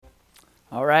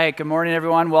All right, good morning,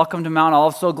 everyone. Welcome to Mount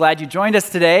Olive. So glad you joined us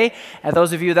today. And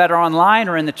those of you that are online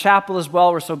or in the chapel as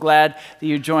well, we're so glad that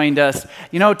you joined us.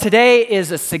 You know, today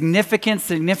is a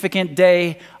significant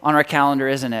day on our calendar,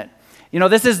 isn't it? You know,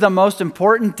 this is the most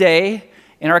important day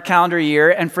in our calendar year.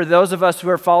 And for those of us who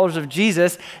are followers of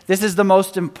Jesus, this is the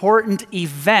most important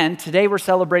event. Today we're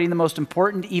celebrating the most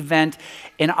important event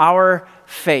in our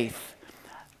faith.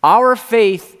 Our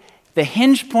faith, the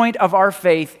hinge point of our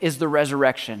faith is the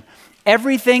resurrection.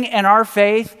 Everything in our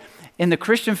faith, in the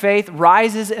Christian faith,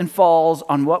 rises and falls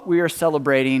on what we are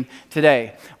celebrating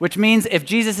today. Which means if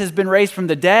Jesus has been raised from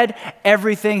the dead,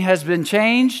 everything has been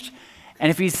changed. And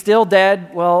if he's still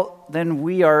dead, well, then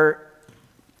we are,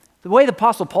 the way the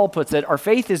Apostle Paul puts it, our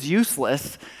faith is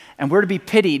useless and we're to be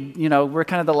pitied. You know, we're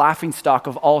kind of the laughingstock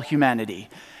of all humanity.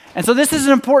 And so this is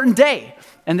an important day.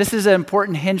 And this is an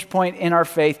important hinge point in our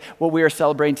faith, what we are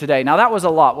celebrating today. Now, that was a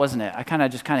lot, wasn't it? I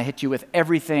just hit you with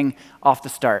everything off the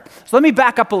start. So let me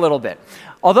back up a little bit.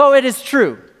 Although it is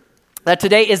true that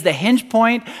today is the hinge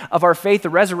point of our faith, the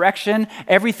resurrection,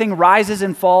 everything rises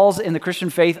and falls in the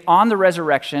Christian faith on the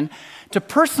resurrection, to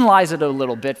personalize it a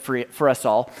little bit for us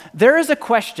all, there is a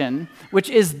question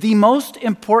which is the most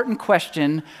important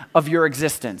question of your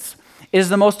existence. It is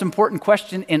the most important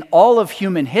question in all of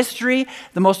human history,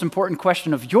 the most important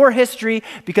question of your history,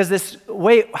 because this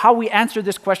way, how we answer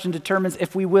this question determines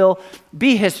if we will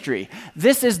be history.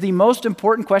 This is the most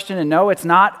important question, and no, it's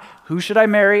not who should I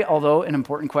marry, although an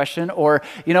important question, or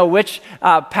which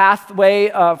pathway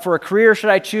for a career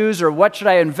should I choose, or what should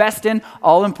I invest in,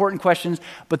 all important questions,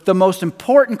 but the most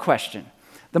important question,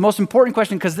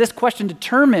 because this question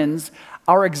determines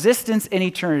our existence in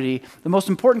eternity, the most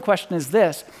important question is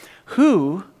this: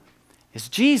 who is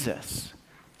Jesus?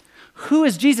 Who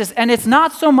is Jesus? And it's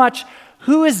not so much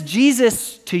who is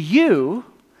Jesus to you,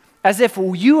 as if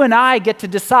you and I get to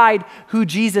decide who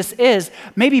Jesus is.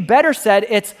 Maybe better said,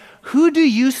 it's who do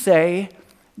you say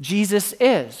Jesus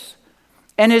is?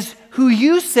 And is who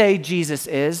you say Jesus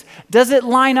is, does it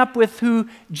line up with who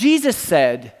Jesus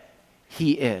said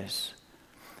he is?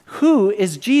 Who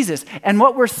is Jesus? And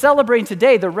what we're celebrating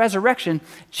today, the resurrection,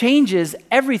 changes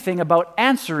everything about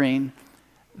answering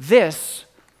this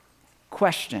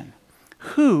question.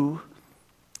 Who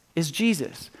is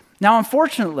Jesus? Now,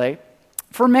 unfortunately,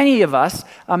 for many of us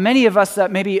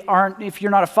that maybe aren't, if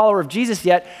you're not a follower of Jesus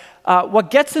yet, what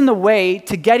gets in the way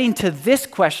to getting to this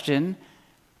question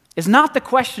is not the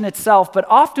question itself, but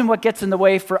often what gets in the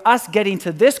way for us getting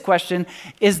to this question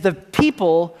is the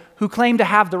people who claim to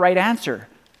have the right answer.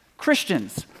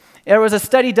 Christians. There was a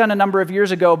study done a number of years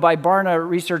ago by Barna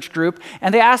Research Group,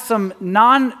 and they asked some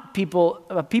people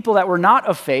that were not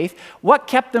of faith, what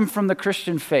kept them from the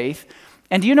Christian faith.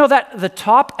 And do you know that the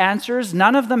top answers,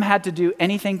 none of them had to do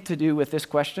anything to do with this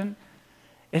question?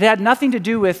 It had nothing to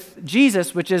do with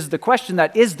Jesus, which is the question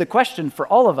that is the question for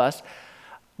all of us.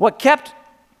 What kept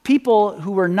people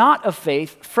who were not of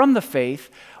faith from the faith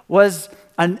was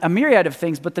a myriad of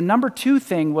things, but the number two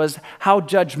thing was how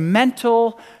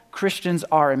judgmental Christians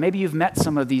are. And maybe you've met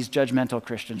some of these judgmental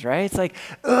Christians, right? It's like,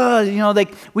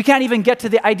 we can't even get to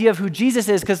the idea of who Jesus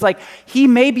is because he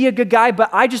may be a good guy, but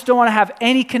I just don't want to have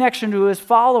any connection to his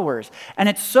followers. And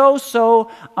it's so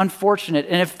unfortunate.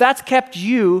 And if that's kept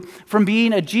you from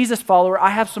being a Jesus follower,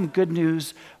 I have some good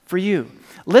news for you.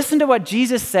 Listen to what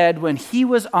Jesus said when he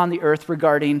was on the earth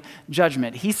regarding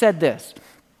judgment. He said this: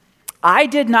 I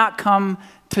did not come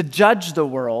to judge the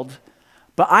world,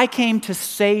 but I came to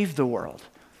save the world.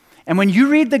 And when you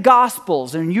read the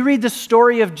Gospels and you read the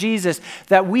story of Jesus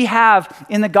that we have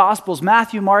in the Gospels,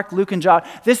 Matthew, Mark, Luke, and John,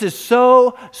 this is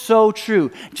so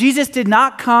true. Jesus did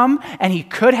not come, and he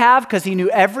could have, because he knew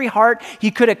every heart. He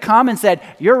could have come and said,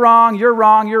 you're wrong,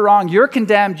 you're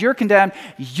condemned, you're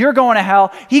going to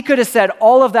hell. He could have said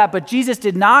all of that, but Jesus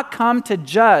did not come to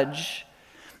judge.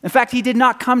 In fact, he did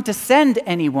not come to send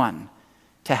anyone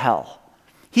to hell.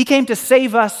 He came to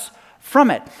save us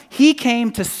from it. He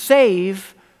came to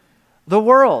save the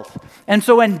world. And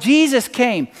so when Jesus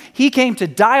came, he came to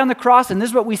die on the cross, and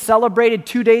this is what we celebrated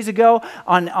 2 days ago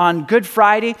on Good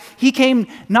Friday. He came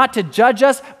not to judge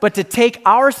us, but to take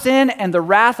our sin and the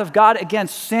wrath of God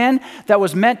against sin that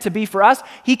was meant to be for us.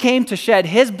 He came to shed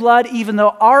his blood, even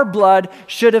though our blood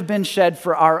should have been shed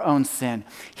for our own sin.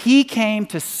 He came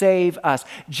to save us.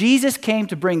 Jesus came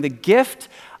to bring the gift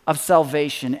of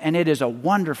salvation, and it is a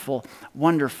wonderful,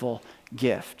 wonderful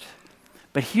gift.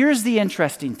 But here's the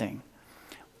interesting thing.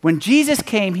 When Jesus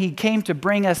came, he came to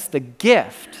bring us the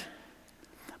gift,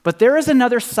 but there is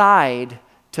another side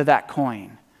to that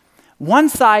coin. One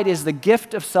side is the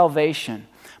gift of salvation,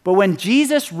 But when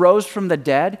Jesus rose from the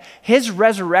dead, his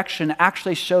resurrection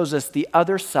actually shows us the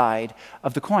other side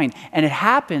of the coin. And it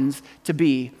happens to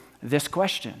be this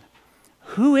question: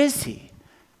 who is he?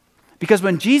 Because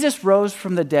when Jesus rose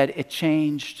from the dead, it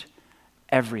changed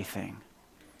everything.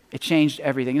 It changed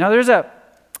everything. You know, there's a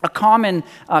common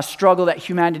struggle that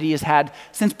humanity has had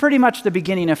since pretty much the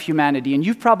beginning of humanity. And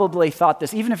you've probably thought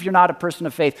this, even if you're not a person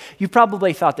of faith, you've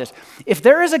probably thought this. If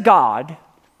there is a God,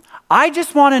 I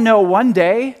just want to know one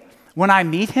day when I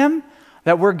meet him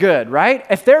that we're good, right?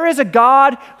 If there is a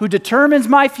God who determines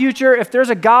my future, if there's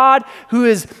a God who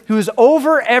is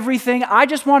over everything, I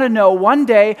just want to know one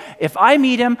day if I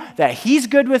meet him that he's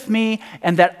good with me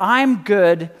and that I'm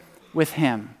good with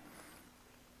him.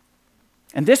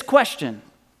 And this question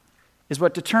is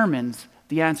what determines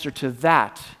the answer to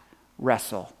that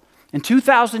wrestle. And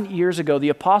 2,000 years ago, the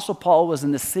Apostle Paul was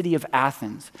in the city of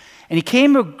Athens, and he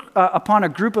came upon a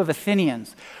group of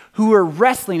Athenians who were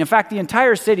wrestling. In fact, the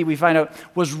entire city, we find out,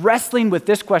 was wrestling with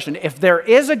this question. If there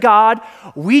is a God,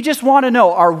 we just want to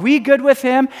know, are we good with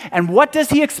him? And what does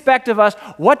he expect of us?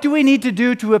 What do we need to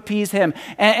do to appease him?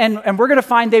 And we're going to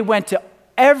find they went to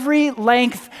every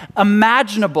length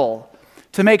imaginable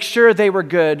to make sure they were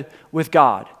good with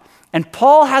God. And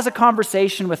Paul has a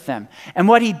conversation with them. And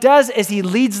what he does is he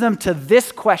leads them to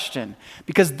this question,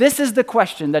 because this is the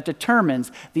question that determines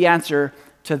the answer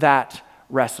to that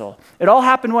wrestle. It all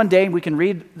happened one day, and we can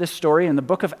read this story in the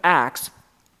book of Acts,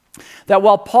 that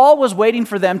while Paul was waiting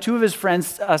for them, two of his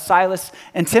friends, Silas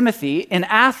and Timothy, in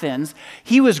Athens,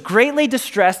 he was greatly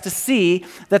distressed to see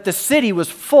that the city was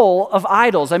full of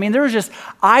idols. I mean, there was just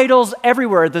idols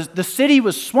everywhere. The city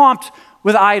was swamped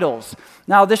with idols.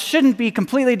 Now, this shouldn't be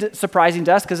completely surprising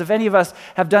to us, because if any of us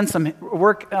have done some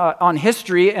work on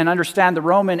history and understand the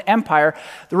Roman Empire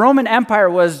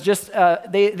was just,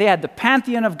 they had the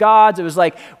pantheon of gods. It was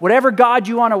like whatever god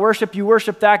you want to worship, you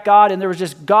worship that god, and there was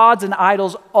just gods and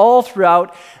idols all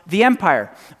throughout the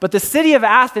empire. But the city of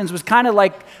Athens was kind of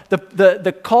like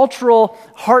the cultural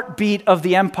heartbeat of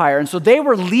the empire, and so they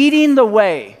were leading the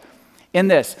way in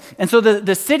this. And so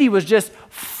the city was just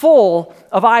full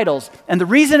of idols. And the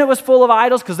reason it was full of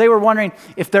idols, because they were wondering,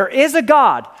 if there is a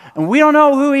God, and we don't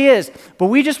know who he is, but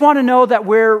we just want to know that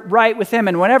we're right with him.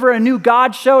 And whenever a new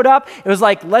God showed up, it was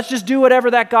like, let's just do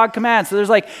whatever that God commands. So there's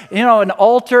like, an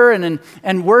altar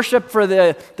and worship for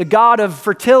the god of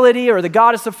fertility or the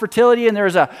goddess of fertility. And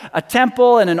there's a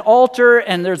temple and an altar,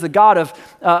 and there's the god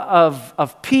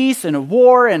of peace and of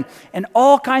war and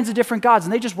all kinds of different gods.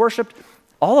 And they just worshiped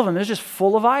all of them. It was just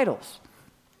full of idols.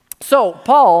 So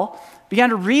Paul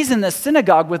began to reason in the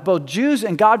synagogue with both Jews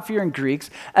and God-fearing Greeks,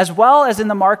 as well as in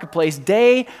the marketplace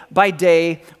day by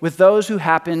day with those who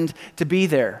happened to be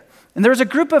there. And there was a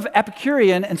group of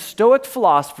Epicurean and Stoic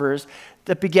philosophers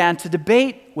that began to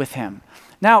debate with him.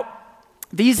 Now,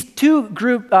 these two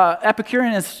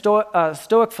Epicurean and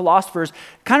Stoic philosophers,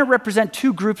 kind of represent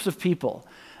two groups of people.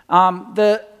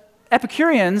 The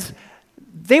Epicureans,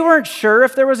 they weren't sure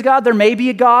if there was a God. There may be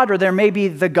a God, or there may be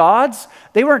the gods.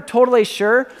 They weren't totally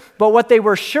sure, but what they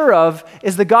were sure of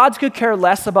is the gods could care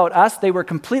less about us. They were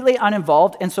completely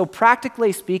uninvolved, and so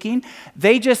practically speaking,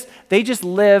 they just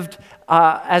lived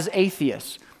as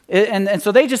atheists. And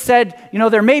so they just said,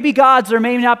 there may be gods, there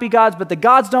may not be gods, but the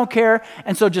gods don't care,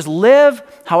 and so just live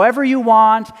however you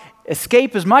want,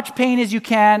 escape as much pain as you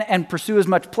can, and pursue as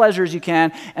much pleasure as you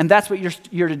can, and that's what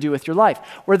you're to do with your life.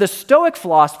 Where the Stoic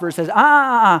philosopher says,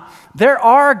 there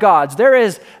are gods,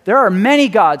 there are many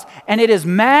gods, and it is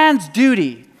man's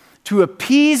duty to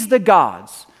appease the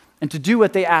gods and to do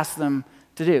what they ask them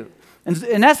to do. And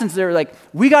in essence, they're like,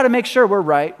 we got to make sure we're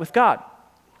right with God.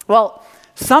 Well,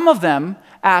 some of them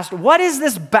asked, what is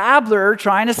this babbler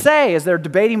trying to say, as they're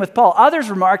debating with Paul? Others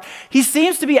remarked, he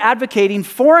seems to be advocating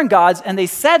foreign gods, and they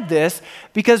said this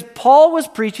because Paul was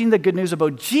preaching the good news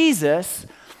about Jesus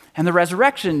and the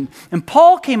resurrection. And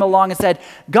Paul came along and said,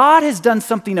 God has done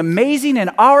something amazing in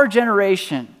our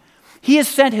generation. He has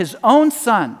sent his own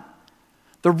son,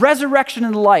 the resurrection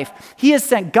and the life. He has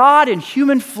sent God in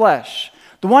human flesh,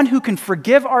 the one who can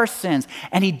forgive our sins.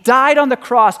 And he died on the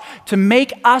cross to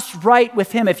make us right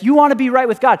with him. If you want to be right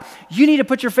with God, you need to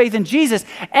put your faith in Jesus.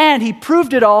 And he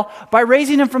proved it all by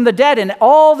raising him from the dead. And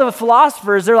all the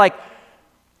philosophers, they're like,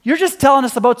 you're just telling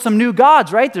us about some new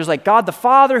gods, right? There's like God the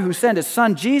Father who sent his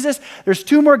son Jesus. There's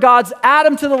two more gods. Add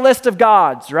them to the list of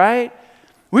gods, right?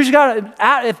 We just got to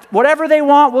add, if whatever they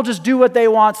want, we'll just do what they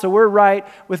want. So we're right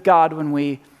with God when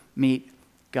we meet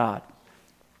God.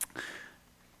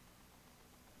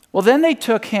 Well, then they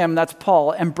took him, that's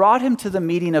Paul, and brought him to the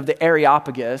meeting of the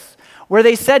Areopagus, where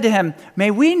they said to him,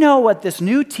 may we know what this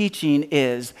new teaching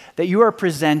is that you are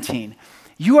presenting.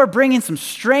 You are bringing some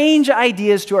strange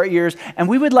ideas to our ears, and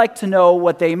we would like to know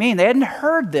what they mean. They hadn't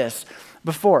heard this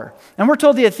before. And we're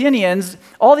told the Athenians,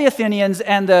 all the Athenians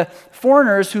and the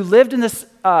foreigners who lived in this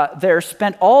there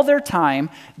spent all their time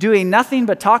doing nothing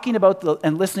but talking about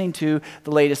and listening to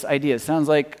the latest ideas. Sounds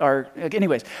like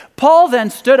anyways. Paul then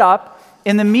stood up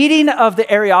in the meeting of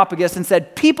the Areopagus and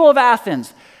said, "People of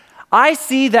Athens, I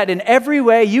see that in every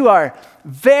way you are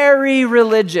very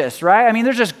religious," right? I mean,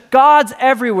 there's just gods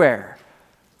everywhere,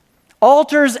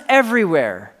 altars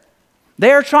everywhere.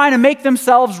 They are trying to make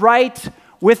themselves right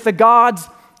with the gods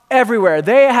everywhere.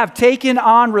 They have taken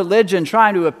on religion,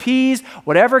 trying to appease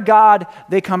whatever god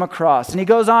they come across. And he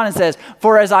goes on and says,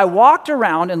 "For as I walked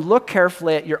around and looked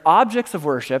carefully at your objects of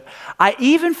worship, I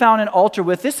even found an altar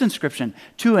with this inscription,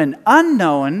 'To an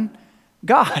unknown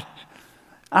God.'"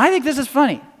 I think this is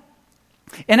funny.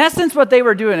 In essence, what they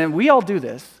were doing, and we all do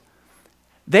this,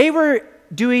 they were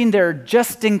doing their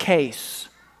just in case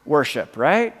worship,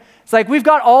 right? It's like we've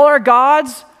got all our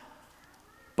gods,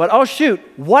 but oh shoot,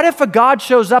 what if a God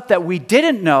shows up that we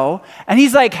didn't know and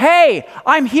he's like, "Hey,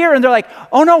 I'm here," and they're like,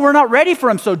 "Oh no, we're not ready for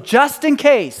him, so just in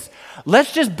case,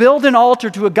 let's just build an altar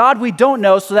to a God we don't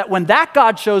know so that when that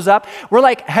God shows up, we're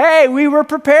like, hey, we were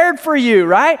prepared for you,"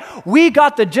 right? We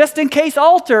got the just in case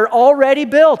altar already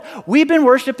built. We've been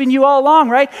worshiping you all along,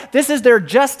 right? This is their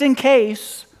just in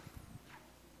case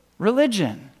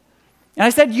religion. And I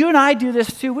said, you and I do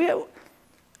this too.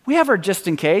 We have our just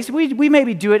in case. We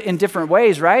maybe do it in different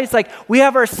ways, right? It's like we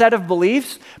have our set of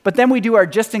beliefs, but then we do our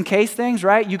just in case things,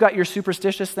 right? You got your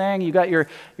superstitious thing, you got your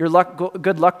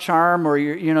good luck charm, or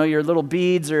your little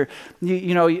beads, or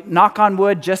you knock on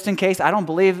wood just in case. I don't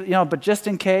believe, but just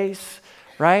in case,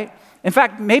 right? In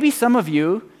fact, maybe some of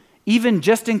you even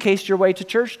just in case your way to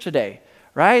church today,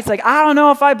 right? It's like, I don't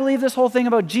know if I believe this whole thing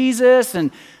about Jesus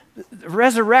and the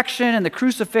resurrection and the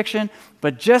crucifixion,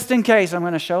 but just in case I'm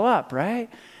going to show up, right?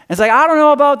 It's like, I don't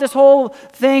know about this whole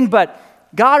thing, but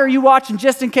God, are you watching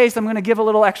just in case I'm going to give a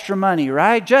little extra money,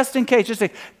 right? Just in case, just to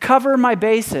cover my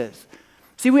bases.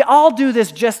 See, we all do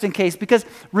this just in case because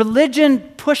religion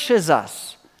pushes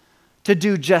us to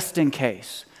do just in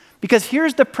case. Because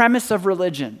here's the premise of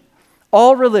religion,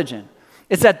 all religion,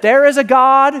 is that there is a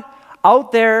God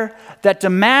out there that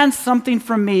demands something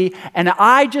from me, and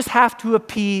I just have to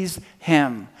appease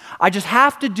him. I just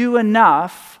have to do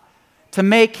enough to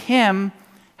make him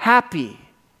happy.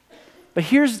 But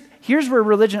here's where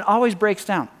religion always breaks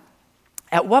down.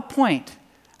 At what point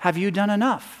have you done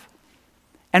enough?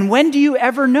 And when do you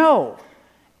ever know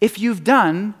if you've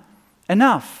done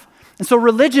enough? And so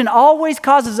religion always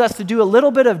causes us to do a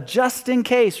little bit of just in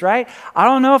case, right? I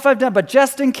don't know if I've done, but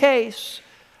just in case.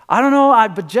 I don't know,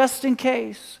 but just in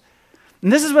case. And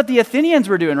this is what the Athenians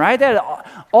were doing, right? They had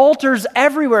altars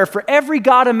everywhere for every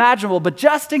god imaginable, but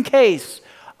just in case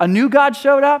a new God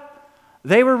showed up,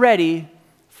 they were ready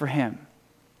for him.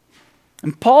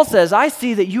 And Paul says, I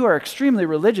see that you are extremely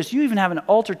religious. You even have an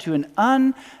altar to an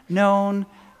unknown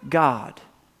God,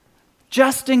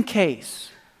 just in case.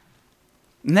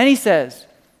 And then he says,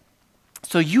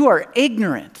 so you are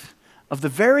ignorant of the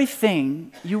very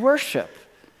thing you worship.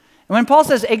 And when Paul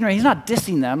says ignorant, he's not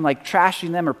dissing them, like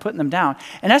trashing them or putting them down.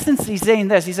 In essence, he's saying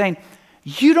this. He's saying,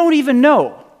 you don't even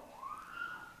know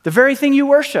the very thing you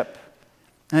worship.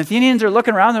 And the Athenians are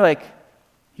looking around, they're like,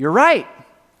 you're right.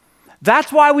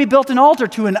 That's why we built an altar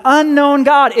to an unknown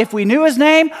God. If we knew his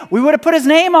name, we would have put his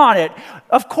name on it.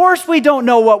 Of course we don't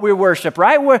know what we worship,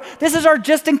 right? This is our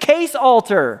just in case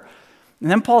altar. And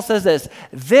then Paul says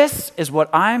this is what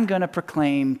I'm going to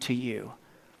proclaim to you.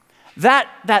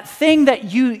 That thing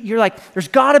that you're like, there's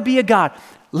got to be a God.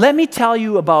 Let me tell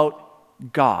you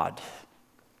about God.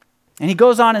 And he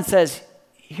goes on and says,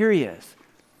 here he is.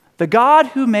 The God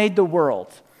who made the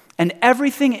world and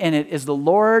everything in it is the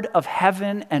Lord of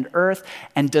heaven and earth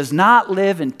and does not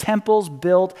live in temples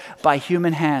built by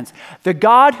human hands. The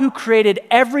God who created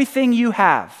everything you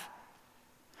have.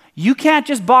 You can't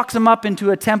just box him up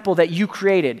into a temple that you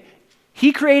created.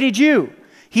 He created you.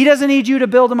 He doesn't need you to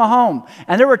build him a home.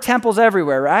 And there were temples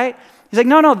everywhere, right? He's like,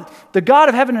 no, the God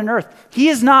of heaven and earth, he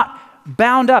is not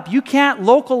bound up. You can't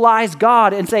localize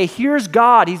God and say, here's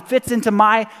God. He fits into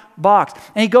my box.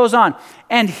 And he goes on,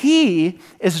 and he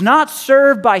is not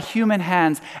served by human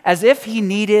hands as if he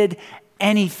needed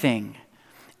anything.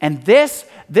 And this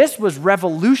was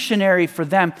revolutionary for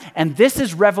them, and this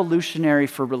is revolutionary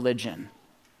for religion.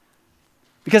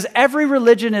 Because every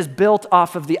religion is built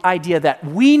off of the idea that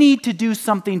we need to do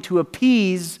something to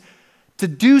appease, to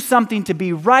do something to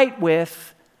be right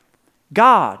with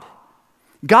God.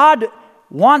 God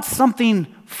wants something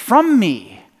from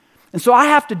me. And so I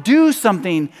have to do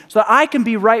something so that I can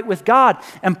be right with God.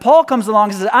 And Paul comes along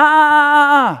and says,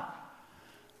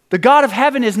 The God of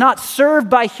heaven is not served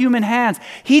by human hands.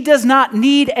 He does not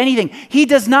need anything. He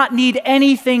does not need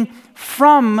anything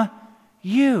from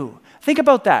you. Think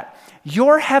about that.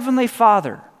 Your heavenly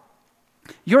Father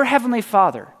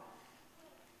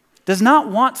does not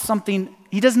want something,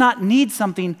 he does not need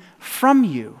something from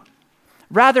you.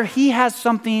 Rather, he has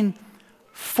something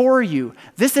for you.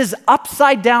 This is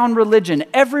upside down religion.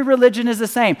 Every religion is the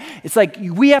same. It's like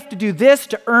we have to do this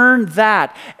to earn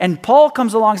that. And Paul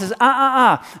comes along and says,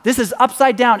 this is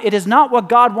upside down. It is not what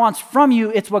God wants from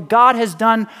you. It's what God has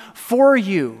done for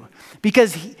you.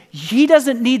 Because he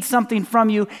doesn't need something from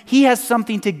you. He has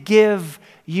something to give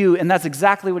you. And that's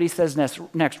exactly what he says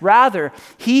next. Rather,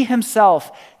 he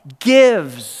himself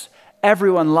gives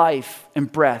everyone life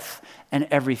and breath and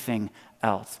everything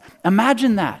else.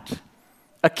 Imagine that.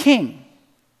 A king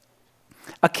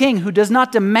who does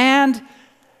not demand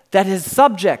that his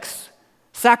subjects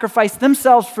sacrifice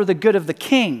themselves for the good of the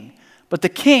king, but the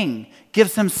king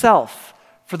gives himself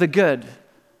for the good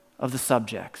of the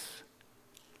subjects.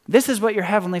 This is what your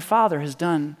heavenly Father has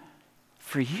done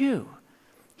for you.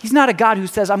 He's not a God who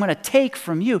says, I'm going to take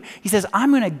from you. He says, I'm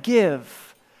going to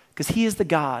give, because he is the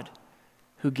God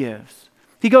who gives.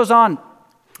 He goes on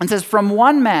and says, from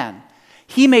one man,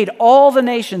 he made all the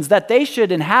nations that they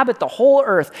should inhabit the whole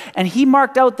earth, and he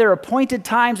marked out their appointed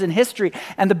times in history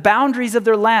and the boundaries of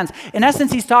their lands. In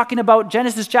essence, he's talking about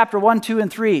Genesis chapter 1, 2,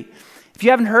 and 3. If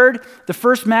you haven't heard, the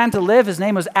first man to live, his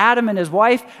name was Adam, and his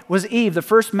wife was Eve, the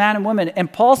first man and woman.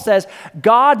 And Paul says,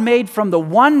 God made from the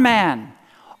one man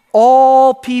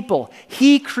all people.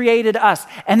 He created us.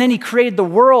 And then he created the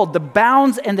world, the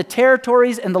bounds and the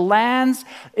territories and the lands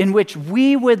in which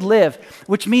we would live,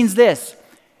 which means this.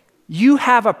 You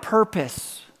have a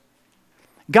purpose.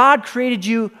 God created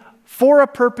you for a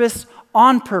purpose,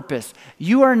 on purpose.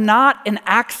 You are not an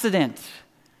accident.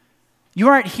 You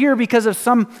aren't here because of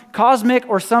some cosmic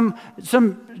or some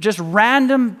just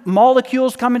random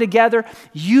molecules coming together.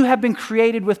 You have been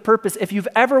created with purpose. If you've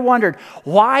ever wondered,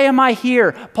 why am I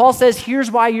here? Paul says,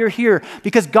 here's why you're here.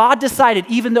 Because God decided,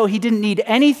 even though he didn't need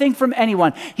anything from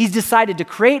anyone, he's decided to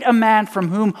create a man from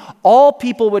whom all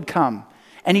people would come.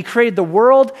 And he created the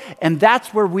world, and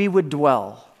that's where we would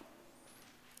dwell.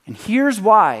 And here's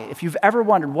why, if you've ever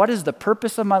wondered, what is the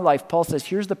purpose of my life? Paul says,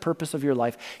 here's the purpose of your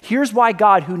life. Here's why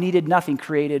God, who needed nothing,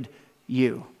 created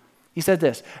you. He said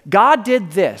this, God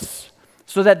did this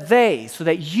so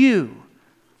that you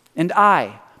and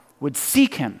I would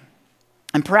seek him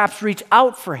and perhaps reach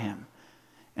out for him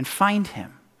and find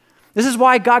him. This is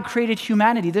why God created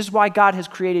humanity. This is why God has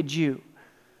created you.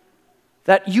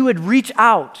 That you would reach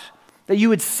out, that you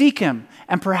would seek him,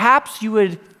 and perhaps you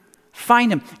would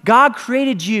find him. God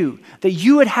created you that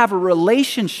you would have a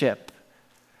relationship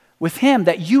with him,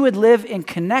 that you would live in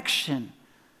connection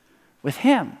with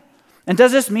him. And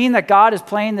does this mean that God is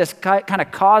playing this kind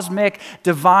of cosmic,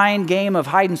 divine game of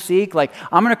hide and seek? Like,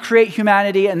 I'm going to create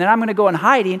humanity, and then I'm going to go in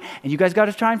hiding, and you guys got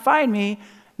to try and find me.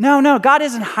 No, God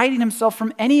isn't hiding himself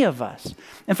from any of us.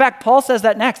 In fact, Paul says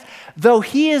that next. Though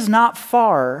he is not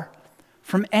far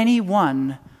from any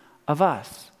one of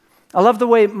us. I love the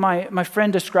way my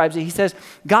friend describes it. He says,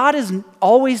 God is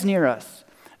always near us.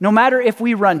 No matter if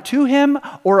we run to him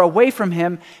or away from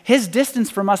him, his distance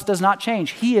from us does not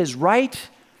change. He is right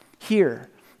here.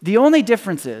 The only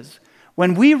difference is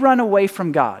when we run away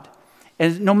from God,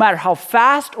 and no matter how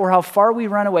fast or how far we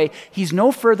run away, he's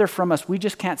no further from us. We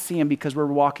just can't see him because we're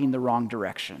walking the wrong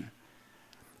direction.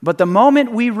 But the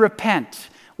moment we repent,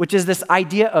 which is this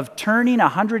idea of turning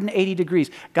 180 degrees,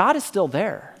 God is still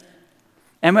there.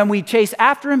 And when we chase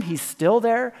after him, he's still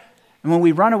there. And when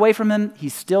we run away from him,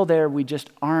 he's still there. We just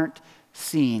aren't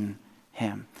seeing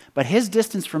him. But his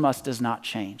distance from us does not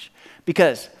change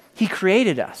because he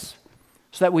created us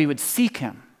so that we would seek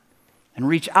him and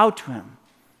reach out to him.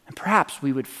 And perhaps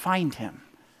we would find him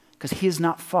because he is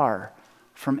not far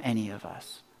from any of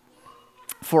us.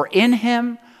 For in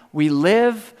him we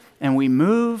live and we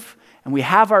move and we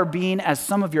have our being, as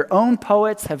some of your own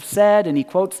poets have said, and he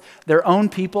quotes their own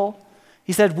people.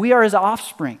 He said, we are his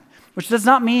offspring, which does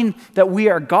not mean that we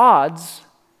are God's,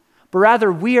 but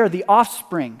rather we are the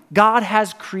offspring. God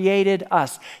has created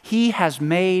us. He has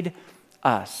made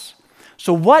us.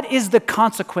 So what is the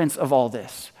consequence of all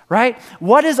this, right?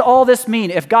 What does all this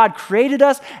mean? If God created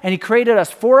us and he created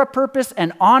us for a purpose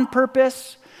and on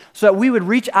purpose so that we would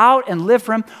reach out and live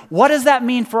for him, what does that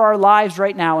mean for our lives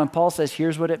right now? And Paul says,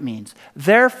 here's what it means.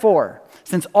 Therefore,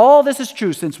 since all this is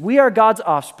true, since we are God's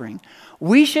offspring,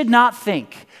 we should not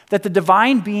think that the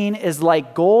divine being is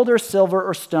like gold or silver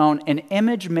or stone, an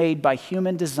image made by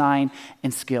human design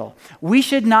and skill. We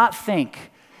should not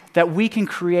think that we can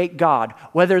create God,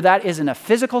 whether that is in a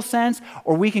physical sense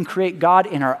or we can create God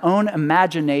in our own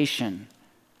imagination.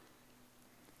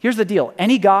 Here's the deal.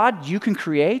 Any God you can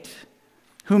create,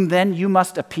 whom then you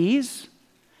must appease,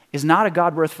 is not a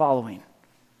God worth following.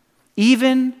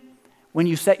 Even when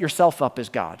you set yourself up as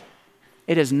God,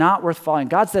 it is not worth following.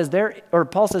 Paul says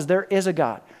there is a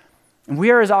God, and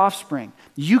we are his offspring.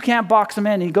 You can't box him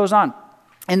in. And he goes on.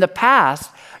 In the past,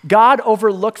 God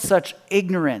overlooked such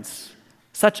ignorance,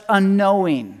 such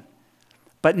unknowing.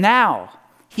 But now,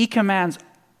 he commands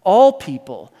all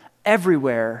people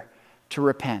everywhere to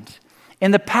repent.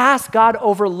 In the past, God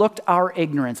overlooked our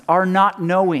ignorance, our not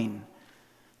knowing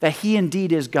that he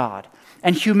indeed is God.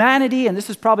 And humanity, and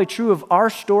this is probably true of our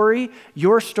story,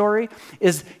 your story,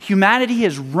 is humanity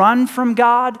has run from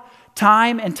God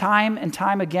time and time and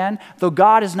time again, though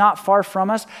God is not far from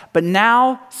us. But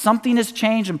now something has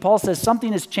changed, and Paul says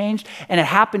something has changed, and it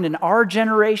happened in our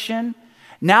generation.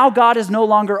 Now God is no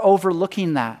longer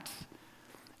overlooking that.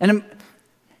 And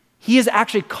he is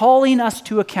actually calling us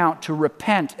to account to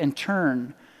repent and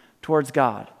turn towards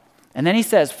God. And then he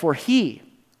says, for he,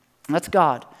 that's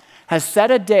God, has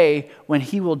set a day when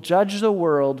he will judge the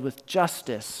world with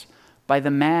justice by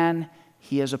the man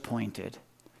he has appointed.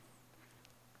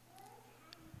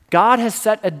 God has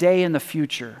set a day in the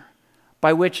future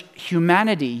by which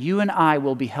humanity, you and I,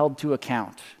 will be held to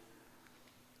account.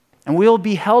 And we will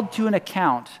be held to an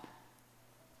account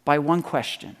by one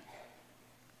question.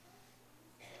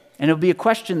 And it'll be a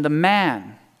question the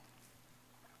man,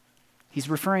 he's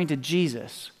referring to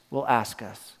Jesus, will ask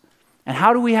us. And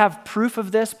how do we have proof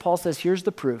of this? Paul says, here's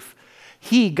the proof.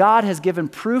 God has given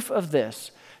proof of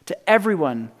this to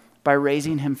everyone by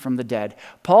raising him from the dead.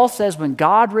 Paul says when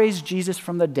God raised Jesus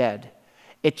from the dead,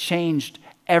 it changed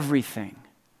everything.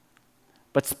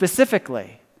 But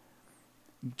specifically,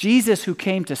 Jesus, who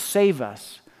came to save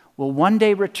us, will one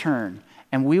day return,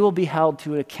 and we will be held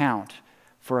to account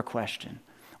for a question.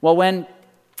 Well, when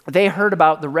they heard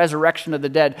about the resurrection of the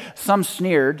dead, some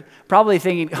sneered, probably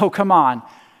thinking, oh, come on.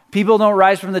 People don't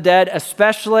rise from the dead,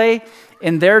 especially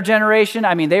in their generation.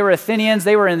 I mean, they were Athenians.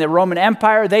 They were in the Roman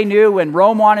Empire. They knew when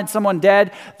Rome wanted someone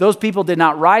dead, those people did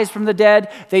not rise from the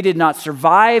dead. They did not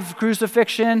survive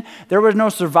crucifixion. There were no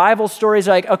survival stories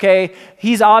like, okay,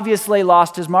 he's obviously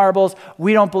lost his marbles.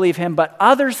 We don't believe him. But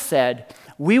others said,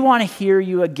 we want to hear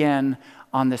you again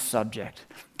on this subject.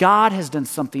 God has done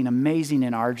something amazing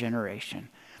in our generation.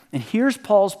 And here's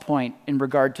Paul's point in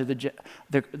regard to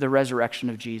the resurrection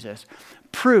of Jesus.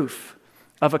 Proof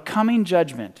of a coming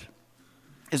judgment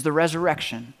is the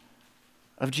resurrection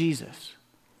of Jesus.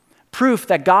 Proof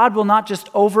that God will not just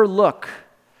overlook,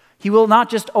 he will not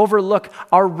just overlook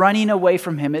our running away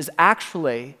from him, is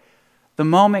actually the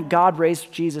moment God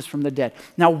raised Jesus from the dead.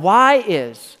 Now, why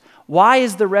is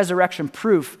the resurrection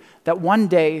proof that one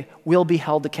day we'll be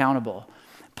held accountable?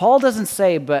 Paul doesn't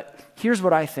say, but here's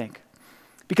what I think.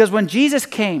 Because when Jesus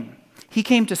came, he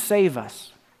came to save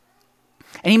us.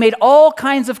 And he made all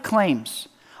kinds of claims.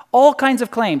 All kinds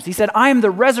of claims. He said, I am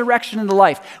the resurrection and the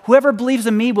life. Whoever believes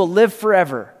in me will live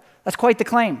forever. That's quite the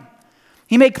claim.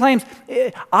 He made claims,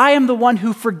 I am the one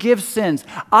who forgives sins.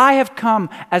 I have come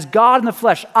as God in the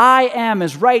flesh. I am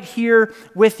is right here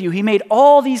with you. He made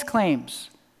all these claims.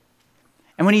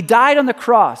 And when he died on the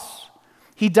cross,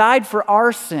 he died for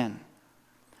our sin.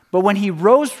 But when he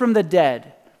rose from the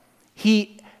dead,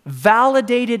 he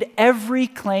validated every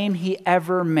claim he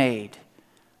ever made.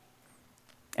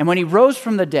 And when he rose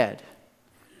from the dead,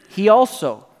 he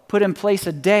also put in place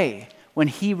a day when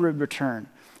he would return.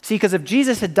 See, because if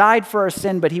Jesus had died for our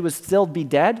sin, but he would still be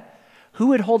dead, who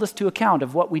would hold us to account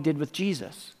of what we did with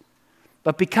Jesus?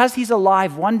 But because he's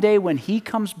alive, one day when he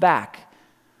comes back,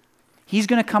 he's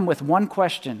going to come with one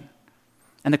question.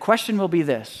 And the question will be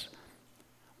this: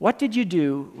 what did you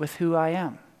do with who I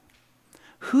am?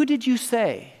 Who did you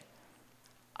say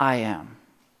I am?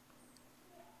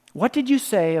 What did you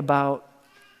say about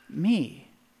me?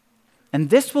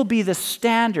 And this will be the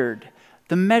standard,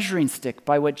 the measuring stick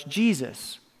by which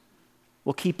Jesus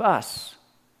will keep us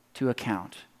to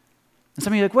account. And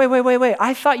some of you are like, wait.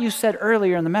 I thought you said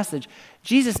earlier in the message,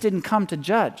 Jesus didn't come to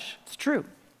judge. It's true.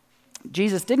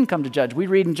 Jesus didn't come to judge. We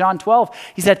read in John 12,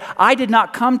 he said, I did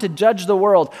not come to judge the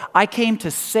world. I came to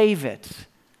save it.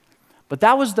 But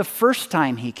that was the first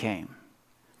time he came.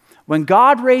 When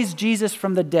God raised Jesus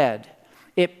from the dead,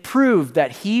 it proved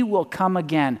that he will come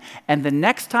again. And the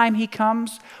next time he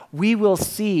comes, we will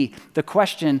see the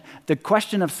question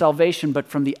of salvation, but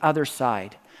from the other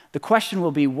side. The question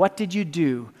will be, what did you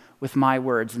do with my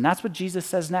words? And that's what Jesus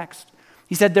says next.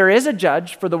 He said, there is a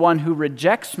judge for the one who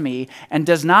rejects me and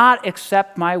does not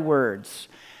accept my words.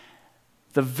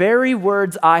 The very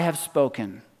words I have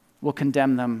spoken will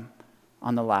condemn them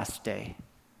on the last day.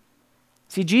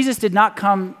 See, Jesus did not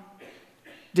come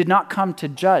to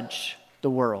judge the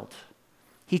world.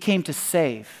 He came to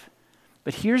save.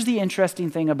 But here's the interesting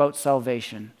thing about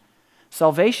salvation.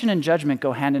 Salvation and judgment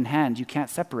go hand in hand. You can't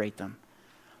separate them.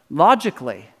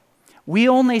 Logically, we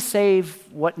only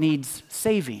save what needs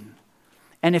saving.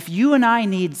 And if you and I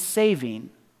need saving,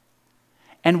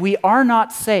 and we are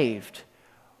not saved,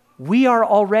 we are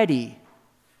already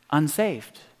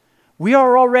unsaved. We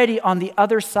are already on the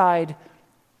other side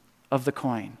of the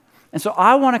coin. And so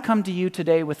I want to come to you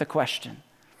today with a question.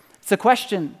 It's a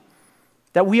question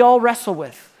that we all wrestle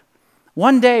with.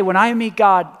 One day when I meet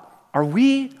God, are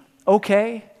we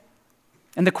okay?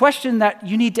 And the question that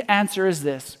you need to answer is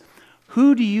this: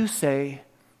 who do you say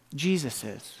Jesus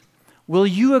is? Will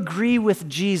you agree with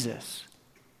Jesus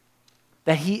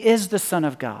that he is the Son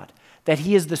of God, that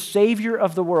he is the Savior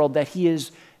of the world, that he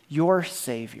is your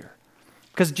Savior?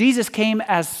 Because Jesus came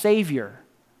as Savior.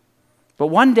 But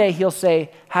one day he'll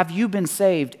say, have you been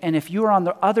saved? And if you are on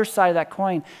the other side of that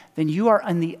coin, then you are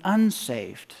in the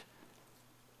unsaved.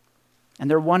 And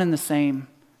they're one and the same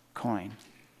coin.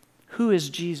 Who is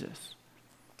Jesus?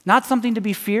 Not something to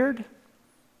be feared,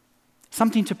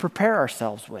 something to prepare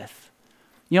ourselves with.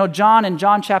 You know, John in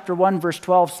John chapter 1, verse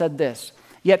 12 said this: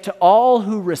 yet to all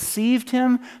who received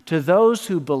him, to those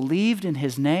who believed in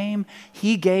his name,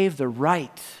 he gave the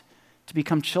right to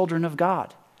become children of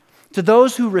God. To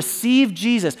those who received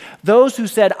Jesus, those who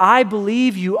said, I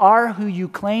believe you are who you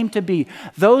claim to be,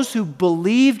 those who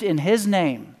believed in his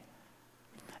name,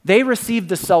 they received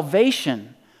the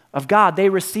salvation of God. They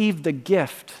received the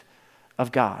gift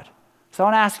of God. So I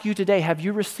want to ask you today, have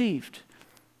you received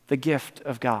the gift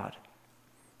of God?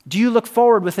 Do you look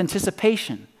forward with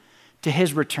anticipation to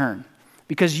his return?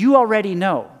 Because you already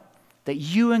know that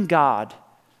you and God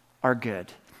are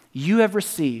good. You have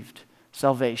received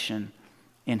salvation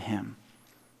in him.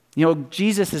 You know,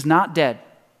 Jesus is not dead.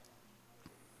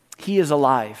 He is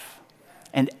alive.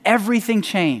 And everything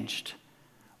changed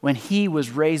when he was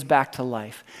raised back to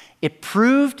life. It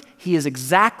proved he is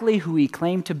exactly who he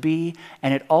claimed to be,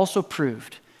 and it also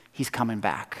proved he's coming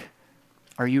back.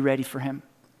 Are you ready for him?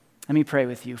 Let me pray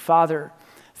with you. Father,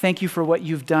 thank you for what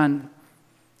you've done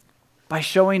by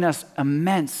showing us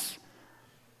immense,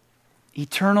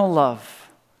 eternal love,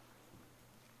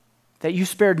 that you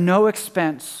spared no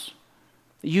expense,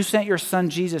 that you sent your son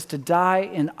Jesus to die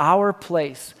in our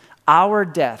place, our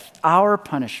death, our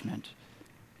punishment.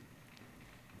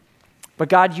 But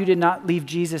God, you did not leave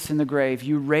Jesus in the grave.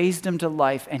 You raised him to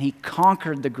life, and he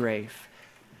conquered the grave.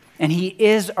 And he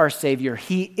is our Savior.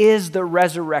 He is the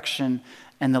resurrection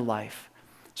and the life.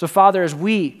 So Father, as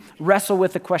we wrestle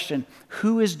with the question,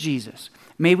 who is Jesus?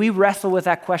 May we wrestle with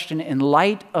that question in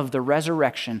light of the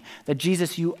resurrection, that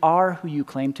Jesus, you are who you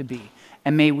claim to be.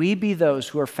 And may we be those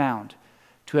who are found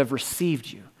to have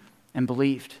received you and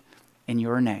believed in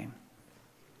your name.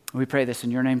 We pray this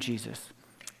in your name, Jesus.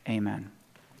 Amen.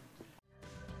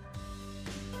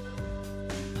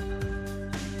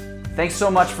 Thanks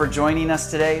so much for joining us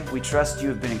today. We trust you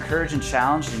have been encouraged and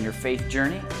challenged in your faith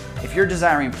journey. If you're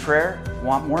desiring prayer,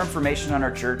 want more information on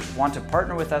our church, want to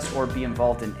partner with us, or be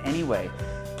involved in any way,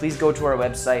 please go to our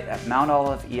website at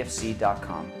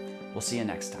mountoliveefc.com. We'll see you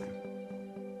next time.